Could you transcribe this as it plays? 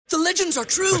The legends are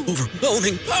true.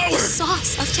 Overwhelming power!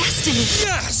 Sauce of destiny.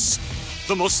 Yes!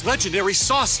 The most legendary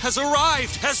sauce has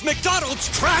arrived as McDonald's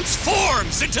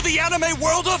transforms into the anime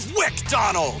world of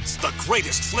WickDonald's. The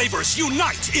greatest flavors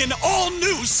unite in all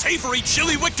new savory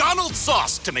chili McDonald's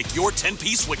sauce to make your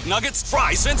 10-piece Wick Nuggets,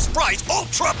 fries, and Sprite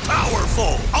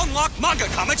ultra-powerful. Unlock manga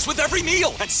comics with every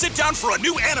meal and sit down for a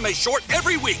new anime short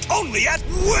every week only at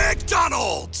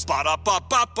WickDonald's.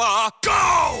 Ba-da-ba-ba-ba,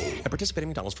 go! At participating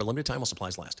McDonald's for a limited time while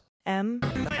supplies last.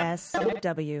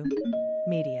 MSW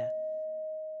Media.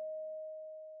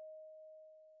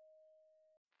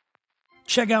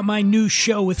 Check out my new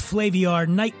show with Flaviar,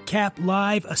 Nightcap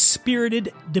Live, A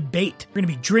Spirited Debate. We're going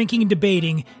to be drinking and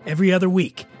debating every other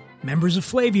week. Members of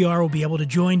Flaviar will be able to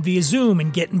join via Zoom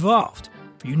and get involved.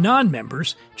 For you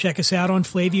non-members, check us out on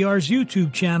Flaviar's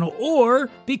YouTube channel or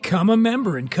become a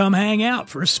member and come hang out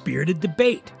for a spirited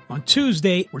debate. On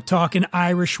Tuesday, we're talking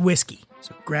Irish whiskey,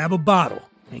 so grab a bottle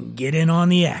and get in on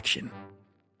the action.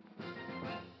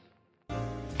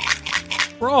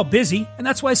 We're all busy, and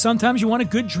that's why sometimes you want a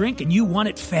good drink and you want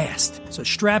it fast. So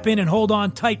strap in and hold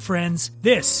on tight, friends.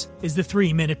 This is the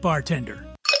 3-Minute Bartender.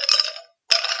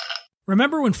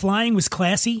 Remember when flying was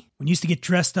classy? When you used to get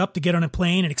dressed up to get on a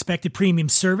plane and expected premium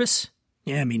service?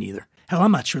 Yeah, me neither. Hell,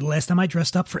 I'm not sure the last time I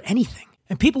dressed up for anything.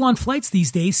 And people on flights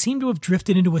these days seem to have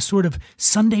drifted into a sort of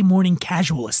Sunday morning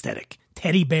casual aesthetic.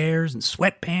 Teddy bears and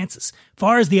sweatpants as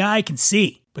far as the eye can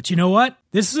see. But you know what?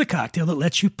 This is a cocktail that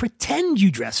lets you pretend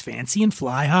you dress fancy and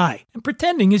fly high. And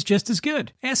pretending is just as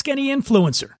good. Ask any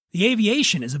influencer. The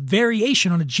Aviation is a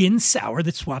variation on a gin sour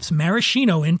that swaps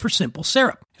maraschino in for simple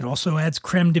syrup. It also adds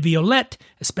creme de violette,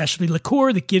 a specialty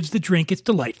liqueur that gives the drink its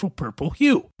delightful purple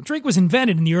hue. The drink was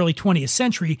invented in the early 20th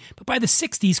century, but by the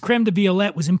 60s, creme de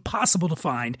violette was impossible to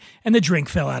find, and the drink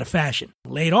fell out of fashion.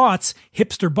 In the late aughts,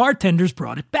 hipster bartenders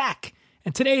brought it back.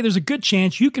 And today, there's a good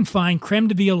chance you can find creme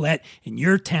de violette in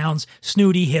your town's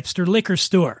snooty hipster liquor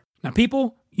store. Now,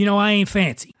 people, you know I ain't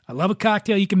fancy. I love a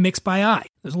cocktail you can mix by eye.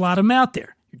 There's a lot of them out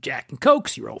there. Your Jack and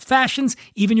Cokes, your Old Fashions,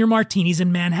 even your Martinis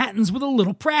and Manhattans with a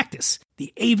little practice.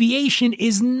 The Aviation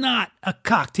is not a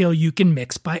cocktail you can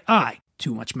mix by eye.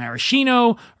 Too much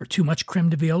maraschino or too much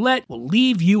creme de violette will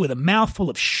leave you with a mouthful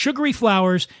of sugary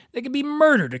flowers that can be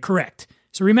murder to correct.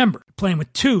 So remember, you're playing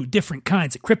with two different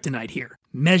kinds of kryptonite here.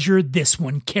 Measure this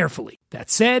one carefully. That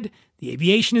said, the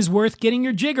Aviation is worth getting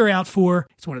your jigger out for.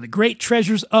 It's one of the great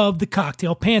treasures of the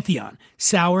cocktail pantheon.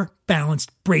 Sour,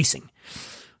 balanced, bracing.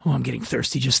 Oh, I'm getting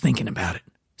thirsty just thinking about it.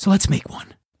 So let's make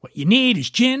one. What you need is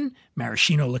gin,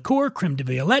 maraschino liqueur, creme de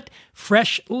violette,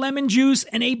 fresh lemon juice,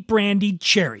 and a brandied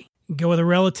cherry. Go with a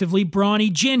relatively brawny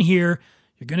gin here.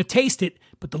 You're going to taste it,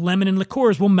 but the lemon and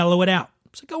liqueurs will mellow it out.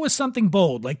 So go with something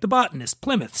bold like The Botanist,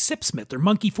 Plymouth, Sipsmith, or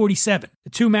Monkey 47. The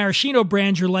two maraschino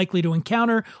brands you're likely to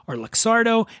encounter are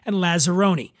Luxardo and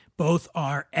Lazzaroni. Both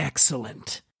are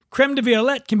excellent. Creme de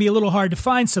violette can be a little hard to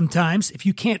find sometimes. If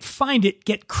you can't find it,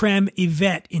 get creme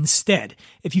yvette instead.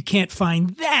 If you can't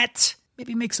find that,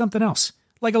 maybe make something else,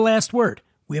 like a last word.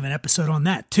 We have an episode on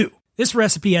that too. This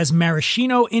recipe has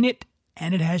maraschino in it,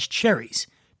 and it has cherries.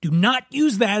 Do not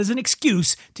use that as an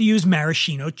excuse to use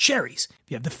maraschino cherries. If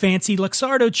you have the fancy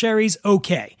Luxardo cherries,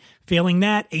 okay. Failing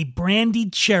that, a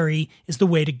brandied cherry is the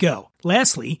way to go.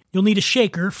 Lastly, you'll need a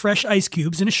shaker, fresh ice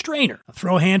cubes, and a strainer. Now,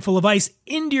 throw a handful of ice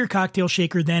into your cocktail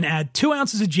shaker, then add 2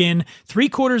 ounces of gin,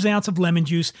 3/4 ounce of lemon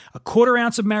juice, 1/4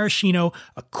 ounce of maraschino,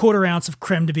 1/4 ounce of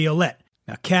creme de violette.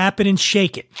 Now cap it and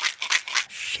shake it.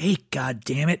 Shake,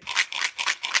 goddammit.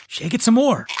 Shake it some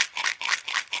more.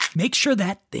 Make sure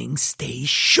that thing stays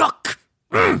shook.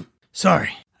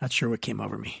 Sorry, not sure what came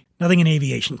over me. Nothing an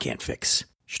Aviation can't fix.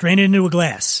 Strain it into a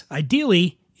glass,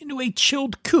 ideally into a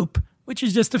chilled coupe, which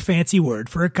is just a fancy word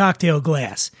for a cocktail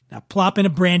glass. Now plop in a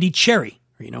brandied cherry,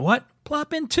 or you know what?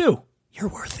 Plop in 2. You're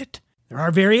worth it. There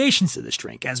are variations to this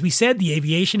drink. As we said, the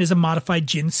Aviation is a modified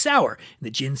gin sour. And the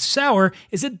gin sour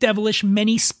is a devilish,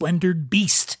 many-splendored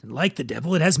beast. And like the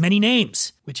devil, it has many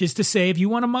names. Which is to say, if you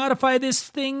want to modify this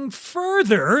thing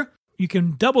further, you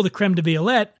can double the creme de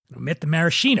violette and omit the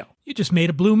maraschino. You just made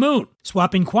a blue moon.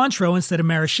 Swap in Cointreau instead of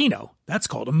maraschino. That's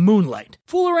called a moonlight.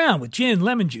 Fool around with gin,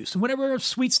 lemon juice, and whatever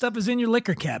sweet stuff is in your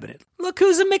liquor cabinet. Look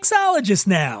who's a mixologist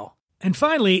now. And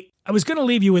finally, I was going to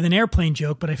leave you with an airplane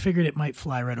joke, but I figured it might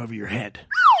fly right over your head.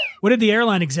 What did the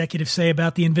airline executive say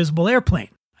about the invisible airplane?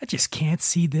 I just can't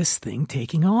see this thing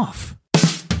taking off.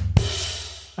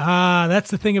 Ah,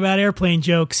 that's the thing about airplane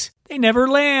jokes. They never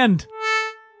land.